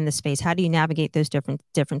are in the space. How do you navigate those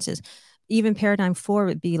differences? Even paradigm 4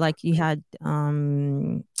 would be like you had,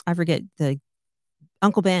 I forget, the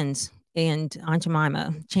Uncle Ben's and Aunt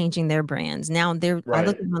Jemima changing their brands. Now I look Right.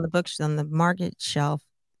 at them on the books on the market shelf,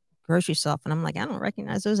 grocery shelf, and I'm like, I don't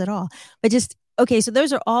recognize those at all. But just okay, so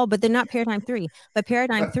those are all, but they're not paradigm 3. But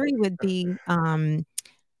paradigm 3 would be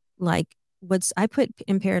like what's I put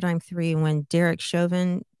in paradigm 3 when Derek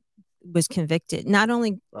Chauvin was convicted, not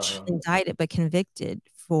only Uh-huh. indicted, but convicted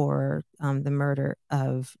for the murder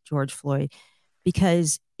of George Floyd,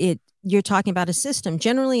 because you're talking about a system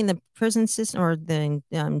generally in the prison system or the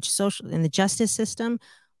social in the justice system.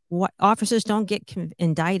 What officers don't get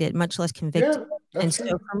indicted, much less convicted. Yeah, And that's so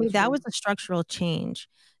true. for me, That's that true. was a structural change.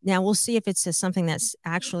 Now we'll see if it's something that's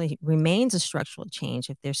actually remains a structural change,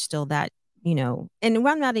 if there's still that, and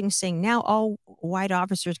I'm not even saying now all white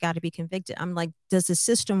officers got to be convicted. I'm like, does the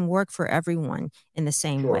system work for everyone in the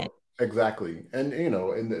same way? Sure. Exactly. And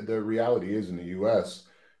and the reality is in the US,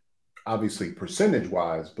 obviously percentage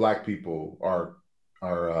wise, black people are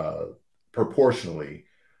proportionally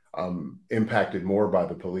impacted more by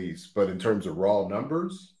the police. But in terms of raw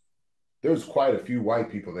numbers, there's quite a few white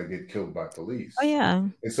people that get killed by Oh police. yeah.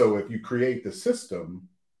 And so if you create the system,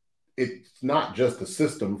 it's not just a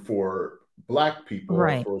system for Black people or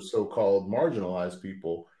Right. for so-called marginalized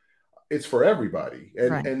people. It's for everybody,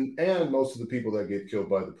 and Right. and most of the people that get killed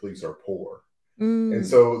by the police are poor. And Mm,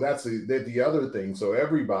 so that's the other thing. So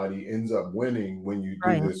everybody ends up winning when you do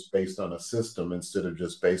right. this based on a system instead of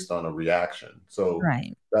just based on a reaction. So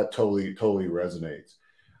Right. that totally resonates.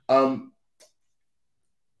 Um,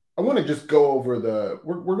 I want to just go over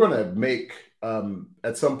we're going to make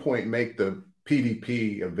at some point make the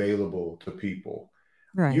PDP available to people.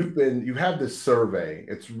 Right. You've had this survey.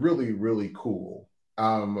 It's really cool.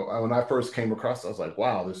 When I first came across it, I was like,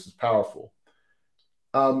 wow, this is powerful.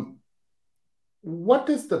 Um, what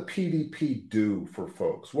does the PDP do for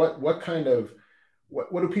folks? What kind of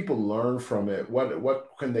what do people learn from it? What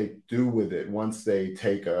can they do with it once they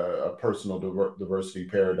take a personal diversity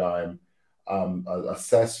paradigm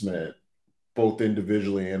assessment, both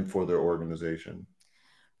individually and for their organization?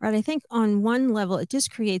 Right. I think on one level, it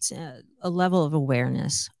just creates a level of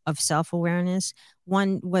awareness, of self awareness.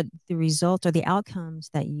 One, what the result or the outcomes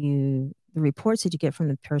that the reports that you get from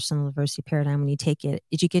the personal diversity paradigm when you take it,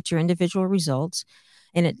 is you get your individual results,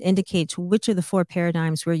 and it indicates which of the four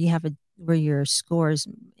paradigms where you have where your scores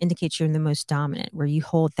indicates you're the most dominant, where you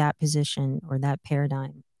hold that position or that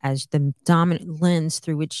paradigm as the dominant lens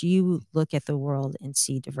through which you look at the world and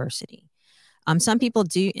see diversity. Some people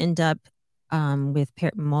do end up with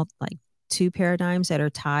like two paradigms that are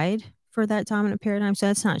tied for that dominant paradigm. So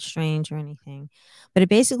that's not strange or anything. But it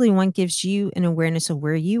basically one gives you an awareness of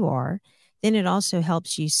where you are. Then it also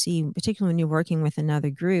helps you see, particularly when you're working with another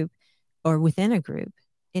group or within a group,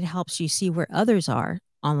 it helps you see where others are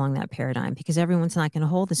along that paradigm because everyone's not going to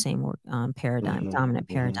hold the same paradigm, dominant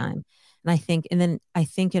Mm-hmm. paradigm. And then I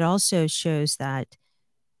think it also shows that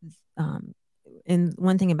um, and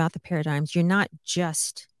one thing about the paradigms, you're not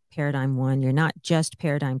just paradigm one, you're not just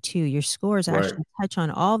paradigm two. Your scores Right. actually touch on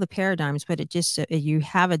all the paradigms, but it just you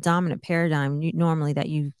have a dominant paradigm normally that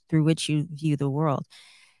you through which you view the world.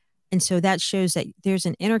 And so that shows that there's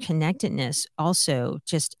an interconnectedness also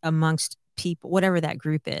just amongst people, whatever that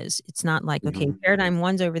group is. It's not like, okay, Mm-hmm. paradigm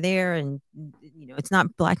one's over there and it's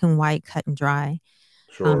not black and white, cut and dry.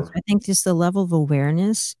 So Sure. I think just the level of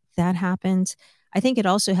awareness that happens. I think it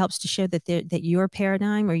also helps to show that that your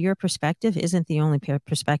paradigm or your perspective isn't the only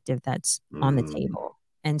perspective that's on the Mm, table.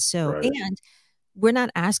 And so, right. and we're not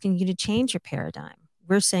asking you to change your paradigm.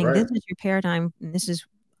 We're saying this Right. is your paradigm, and this is,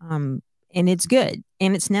 um, and it's good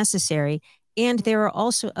and it's necessary. And there are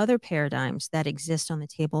also other paradigms that exist on the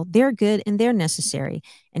table. They're good and they're necessary.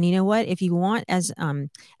 And you know what? If you want, as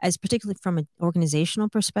particularly from an organizational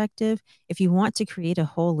perspective, if you want to create a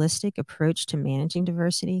holistic approach to managing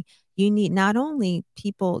diversity, you need not only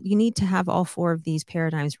people, you need to have all four of these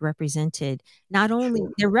paradigms represented. Not only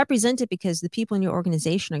Sure. they're represented because the people in your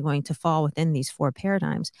organization are going to fall within these four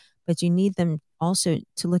paradigms, but you need them also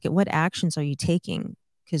to look at what actions are you taking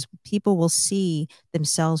because people will see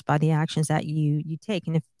themselves by the actions that you take.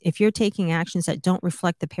 And if you're taking actions that don't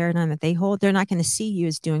reflect the paradigm that they hold, they're not going to see you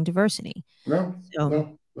as doing diversity. No.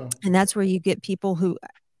 So No. and that's where you get people who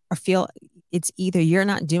feel it's either you're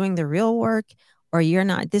not doing the real work or you're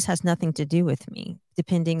not, this has nothing to do with me,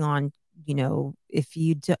 depending on, if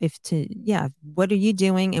you, do, if to, yeah, what are you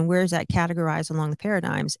doing and where is that categorized along the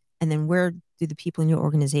paradigms? And then where do the people in your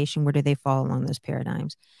organization, where do they fall along those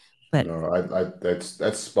paradigms? But No,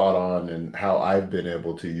 that's spot on, and how I've been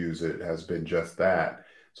able to use it has been just that.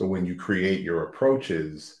 So when you create your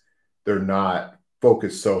approaches, they're not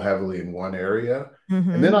focused so heavily in one area.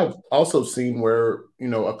 And then mm-hmm, I've also seen where,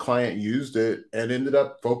 a client used it and ended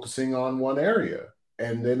up focusing on one area.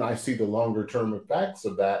 And then I see the longer term effects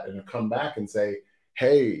of that and come back and say,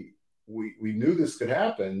 hey, we knew this could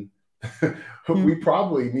happen. We mm-hmm.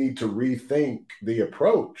 probably need to rethink the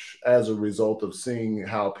approach as a result of seeing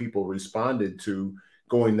how people responded to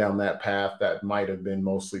going down that path that might have been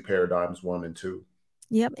mostly paradigms one and two.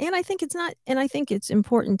 Yep. And I think it's not, and I think it's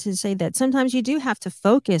important to say that sometimes you do have to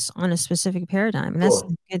focus on a specific paradigm. And that's Sure.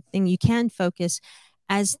 the good thing. You can focus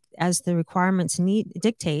as the requirements need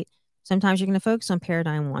dictate. Sometimes you're going to focus on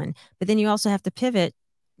paradigm one, but then you also have to pivot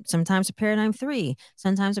sometimes to paradigm three,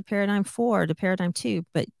 sometimes a paradigm four to paradigm two.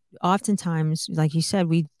 But oftentimes, like you said,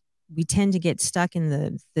 we tend to get stuck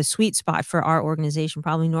in the sweet spot for our organization,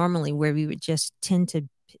 probably normally where we would just tend to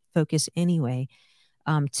focus anyway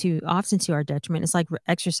to often to our detriment. It's like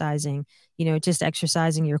exercising, just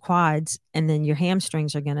exercising your quads and then your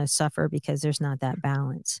hamstrings are going to suffer because there's not that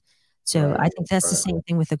balance. So Right. I think that's the Right. same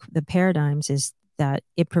thing with the paradigms is that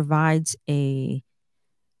it provides a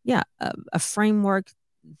framework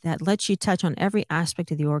that lets you touch on every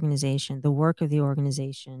aspect of the organization, the work of the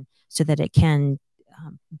organization, so that it can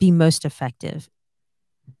be most effective.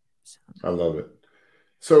 So, I love it.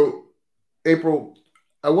 So April,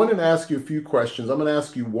 I wanted to ask you a few questions. I'm going to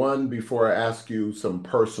ask you one before I ask you some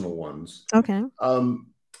personal ones. Okay. Um,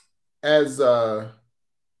 as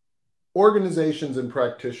organizations and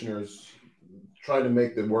practitioners try to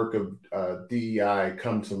make the work of DEI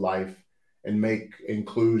come to life and make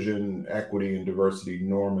inclusion, equity, and diversity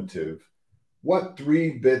normative, what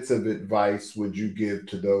three bits of advice would you give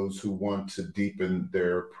to those who want to deepen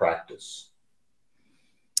their practice?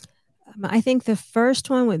 I think the first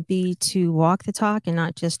one would be to walk the talk and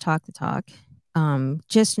not just talk the talk.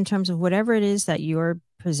 Just in terms of whatever it is that you're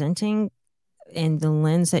presenting and the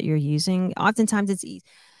lens that you're using. Oftentimes it's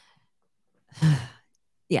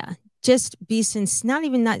yeah, just be not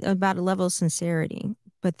even not about a level of sincerity,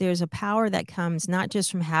 but there's a power that comes not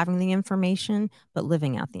just from having the information, but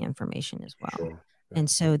living out the information as well. Sure. Yeah. And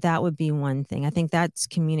so that would be one thing. I think that's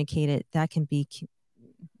communicated, that can be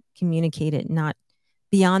communicated not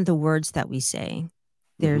beyond the words that we say. Mm-hmm.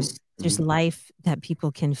 There's Mm-hmm. life that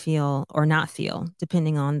people can feel or not feel,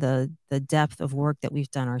 depending on the depth of work that we've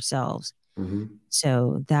done ourselves. Mm-hmm.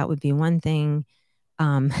 So that would be one thing.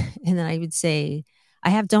 Um, and then I would say I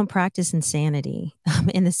have don't practice insanity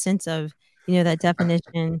in the sense of, that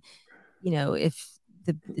definition, if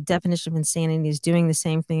the definition of insanity is doing the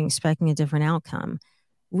same thing, expecting a different outcome.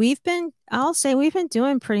 I'll say we've been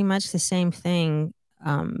doing pretty much the same thing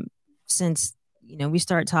um, since, we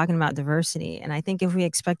started talking about diversity. And I think if we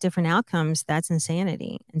expect different outcomes, that's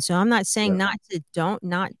insanity. And so I'm not saying Yeah.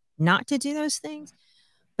 not to do those things,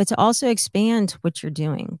 but to also expand what you're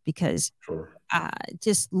doing because Sure. uh,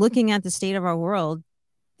 just looking at the state of our world,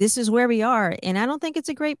 this is where we are. And I don't think it's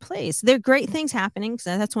a great place. There are great things happening.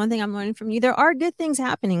 So that's one thing I'm learning from you. There are good things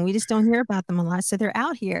happening. We just don't hear about them a lot. So they're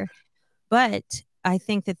out here. But I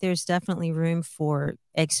think that there's definitely room for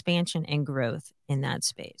expansion and growth in that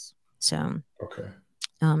space. So, Okay.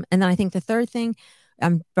 and then I think the third thing,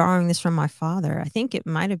 I'm borrowing this from my father. I think it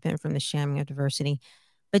might have been from the Shamming of Diversity,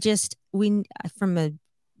 but just from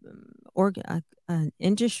an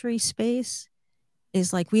industry space,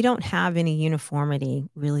 is like we don't have any uniformity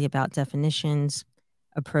really about definitions,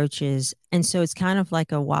 approaches. And so it's kind of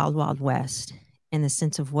like a wild, wild west in the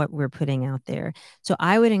sense of what we're putting out there. So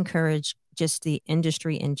I would encourage just the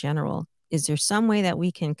industry in general. Is there some way that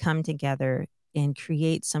we can come together and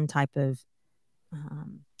create some type of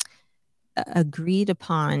um, agreed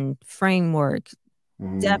upon framework,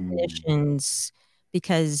 Mm. definitions?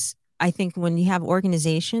 Because I think when you have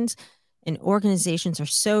organizations, and organizations are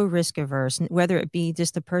so risk averse, whether it be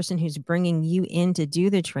just the person who's bringing you in to do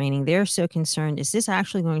the training, they're so concerned, is this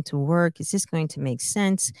actually going to work? Is this going to make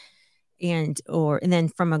sense? And then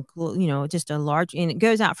from just a large, and it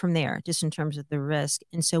goes out from there just in terms of the risk.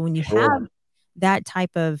 And so when you have Sure. that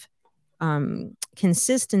type of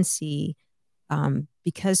consistency,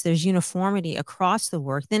 because there's uniformity across the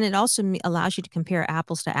work, then it also allows you to compare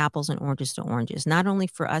apples to apples and oranges to oranges, not only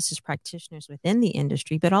for us as practitioners within the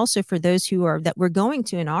industry, but also for those that we're going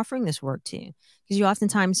to and offering this work to. Because you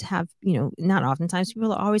oftentimes have, not oftentimes,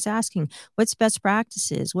 people are always asking, what's best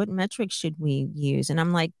practices? What metrics should we use? And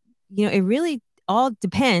I'm like, it really all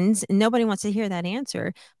depends. And nobody wants to hear that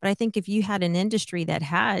answer. But I think if you had an industry that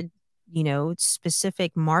had,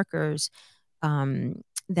 specific markers um,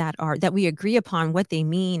 that we agree upon what they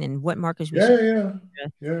mean and what markers we Yeah, should. yeah,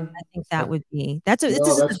 yeah. I think I, that would be that's a it's no,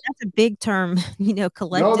 just, that's that's a big term, no,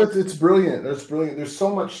 collective. that's it's brilliant. That's brilliant. There's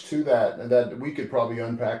so much to that we could probably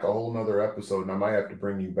unpack a whole nother episode, and I might have to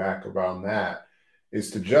bring you back around that.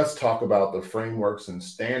 Is to just talk about the frameworks and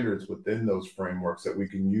standards within those frameworks that we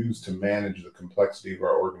can use to manage the complexity of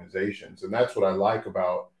our organizations. And that's what I like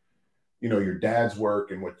about your dad's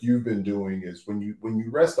work and what you've been doing is when you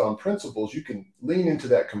rest on principles, you can lean into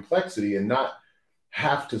that complexity and not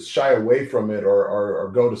have to shy away from it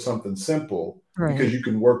or go to something simple because Right, you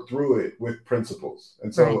can work through it with principles.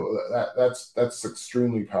 And right. so that's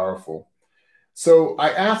extremely powerful. So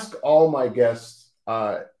I ask all my guests,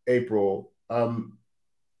 April,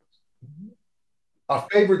 a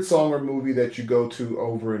favorite song or movie that you go to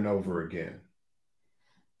over and over again.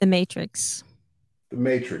 The Matrix. The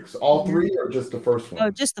Matrix, all Yeah. three or just the first Oh,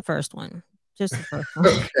 one? just the first one. Just the first one.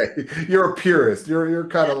 Okay, you're a purist. You're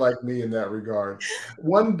kind of like me in that regard.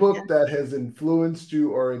 One book that has influenced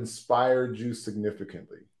you or inspired you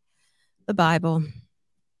significantly. The Bible.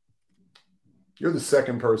 You're the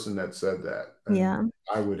second person that said that, and Yeah.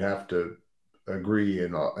 I would have to agree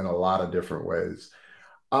in a lot of different ways.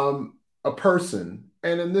 A person,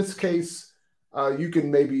 and in this case, you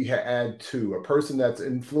can maybe add two: a person that's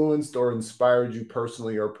influenced or inspired you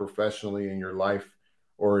personally or professionally in your life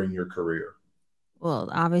or in your career. Well,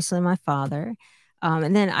 obviously my father.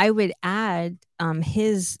 And then I would add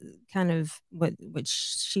his kind of what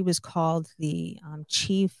she was called the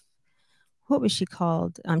chief. What was she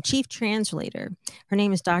called? Chief translator. Her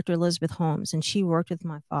name is Dr. Elizabeth Holmes, and she worked with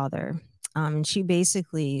my father. And she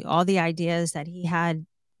basically all the ideas that he had,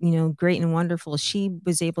 great and wonderful. She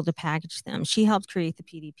was able to package them. She helped create the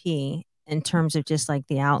PDP in terms of just like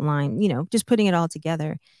the outline, just putting it all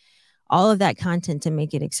together, all of that content to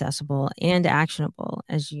make it accessible and actionable,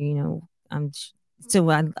 as you know. So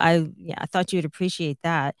yeah, I thought you would appreciate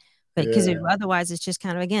that, but because Yeah, otherwise it's just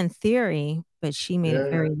kind of again theory, but she made it yeah.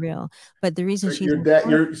 very real. But the reason So she's your dad,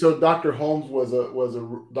 important, so Dr. Holmes was a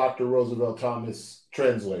Dr. Roosevelt Thomas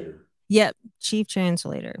translator. yep, chief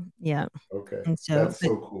translator, yeah. Okay, And so, that's but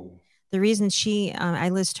so cool. the reason I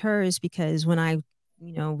list her is because when I,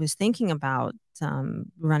 was thinking about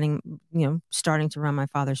running, starting to run my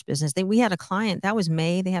father's business, we had a client that was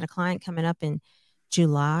May. They had a client coming up in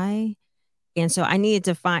July. And so I needed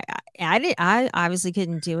to find I obviously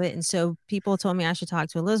couldn't do it. And so people told me I should talk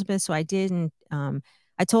to Elizabeth. So I did. And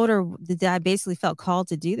I told her that I basically felt called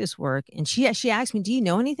to do this work. And she asked me, "Do you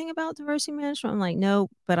know anything about diversity management?" I'm like, "No,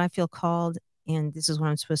 but I feel called and this is what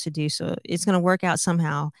I'm supposed to do. So it's gonna work out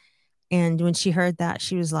somehow." And when she heard that,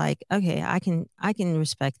 she was like, "Okay, I can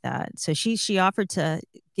respect that." So she offered to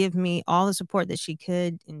give me all the support that she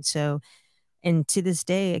could. And so and to this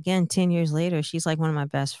day, again, 10 years later, she's like one of my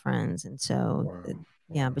best friends. And so, Wow,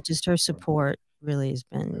 yeah, wow, but just her wow. support really has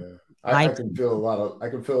been Yeah, I life. can feel a lot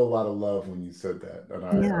of love when you said that, and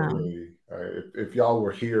I Yeah. really if y'all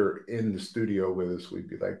were here in the studio with us, we'd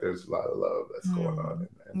be like, there's a lot of love that's going on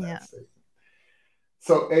Mm, in that yeah. statement.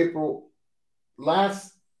 So April,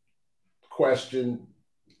 last question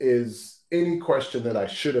is any question that I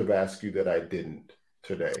should have asked you that I didn't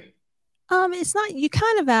today. It's not, you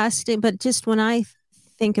kind of asked it, but just when I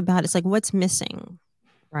think about it, it's like, what's missing,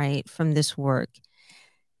 right, from this work?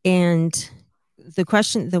 And the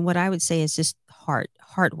question, what I would say is just heart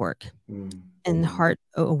work and Mm-hmm. heart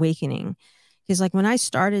awakening. Because like when I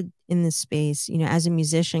started in this space, as a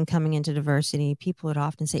musician coming into diversity, people would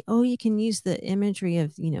often say, "Oh, you can use the imagery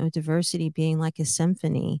of, diversity being like a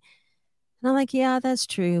symphony." And I'm like, "Yeah, that's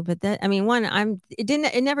true." But I mean, one,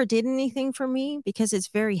 it never did anything for me because it's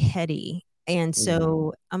very heady. And Mm-hmm.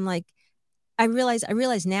 so I'm like, I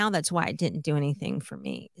realize now that's why it didn't do anything for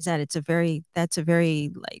me, is that that's a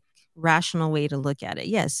very like rational way to look at it.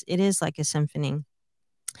 Yes, it is like a symphony,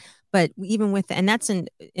 but even with and that's an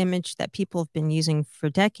image that people have been using for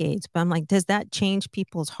decades, but I'm like, does that change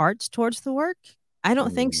people's hearts towards the work? I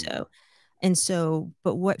don't think Mm-hmm. so. And so,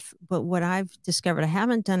 but what I've discovered, I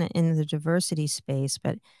haven't done it in the diversity space,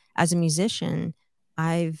 but as a musician,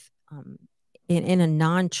 I've in a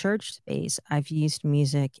non-church space, I've used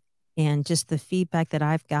music, and just the feedback that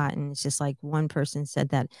I've gotten is just like one person said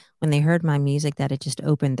that when they heard my music, that it just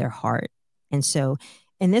opened their heart. And so,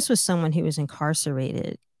 and this was someone who was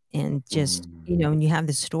incarcerated, and just, Mm-hmm. and you have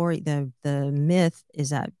the story, the myth is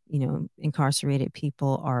that, incarcerated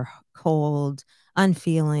people are cold,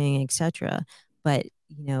 unfeeling, etc. But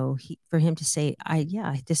for him to say, I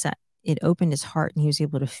just that it opened his heart and he was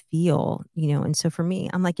able to feel, and so for me,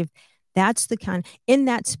 I'm like, if that's the kind in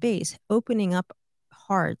that space, opening up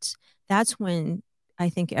hearts, that's when I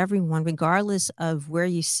think everyone, regardless of where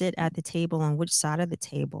you sit at the table on which side of the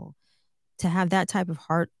table, to have that type of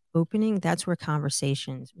heart opening, that's where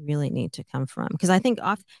conversations really need to come from. Because I think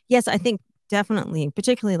yes, I think definitely,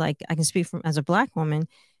 particularly like I can speak from as a Black woman,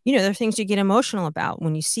 there are things you get emotional about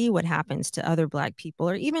when you see what happens to other Black people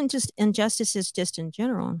or even just injustices just in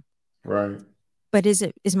general. Right. But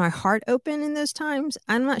is my heart open in those times?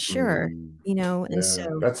 I'm not sure, Mm. and Yeah,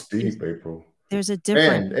 so that's there's deep, April. there's a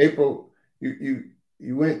different. Man, April, you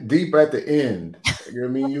went deep at the end. I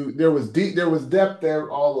mean, there was depth there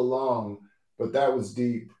all along, but that was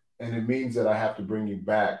deep, and it means that I have to bring you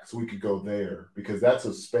back so we could go there because that's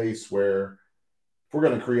a space where if we're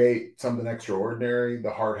going to create something extraordinary,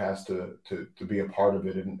 the heart has to be a part of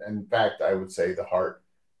it, and in fact, I would say the heart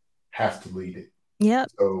has to lead it. Yep.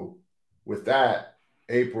 So, with that,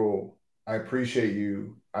 April, I appreciate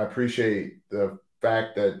you. I appreciate the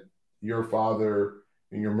fact that your father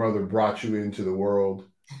and your mother brought you into the world.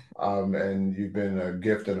 And you've been a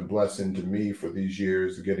gift and a blessing to me for these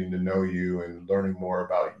years, getting to know you and learning more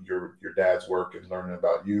about your dad's work and learning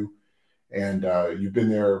about you. And you've been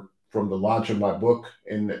there from the launch of my book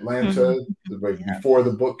in Mhm. Atlanta, right Yeah. before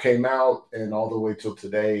the book came out, and all the way till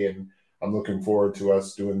today. And I'm looking forward to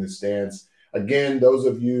us doing this dance again. Those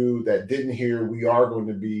of you that didn't hear, we are going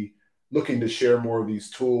to be looking to share more of these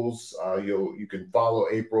tools. You can follow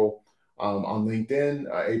April on LinkedIn,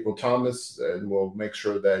 April Thomas, and we'll make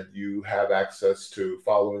sure that you have access to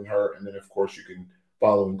following her. And then, of course, you can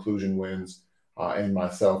follow Inclusion Wins and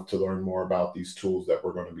myself to learn more about these tools that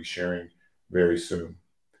we're going to be sharing very soon.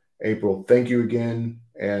 April, thank you again.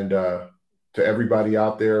 And to everybody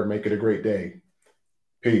out there, make it a great day.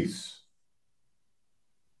 Peace.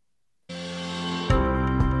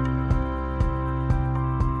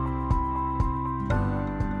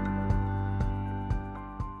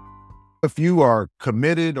 If you are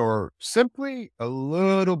committed or simply a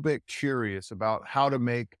little bit curious about how to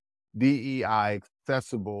make DEI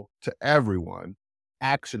accessible to everyone,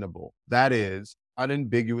 actionable, that is,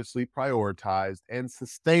 unambiguously prioritized and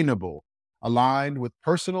sustainable, aligned with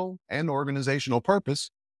personal and organizational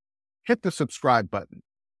purpose, hit the subscribe button.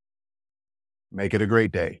 Make it a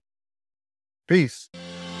great day. Peace.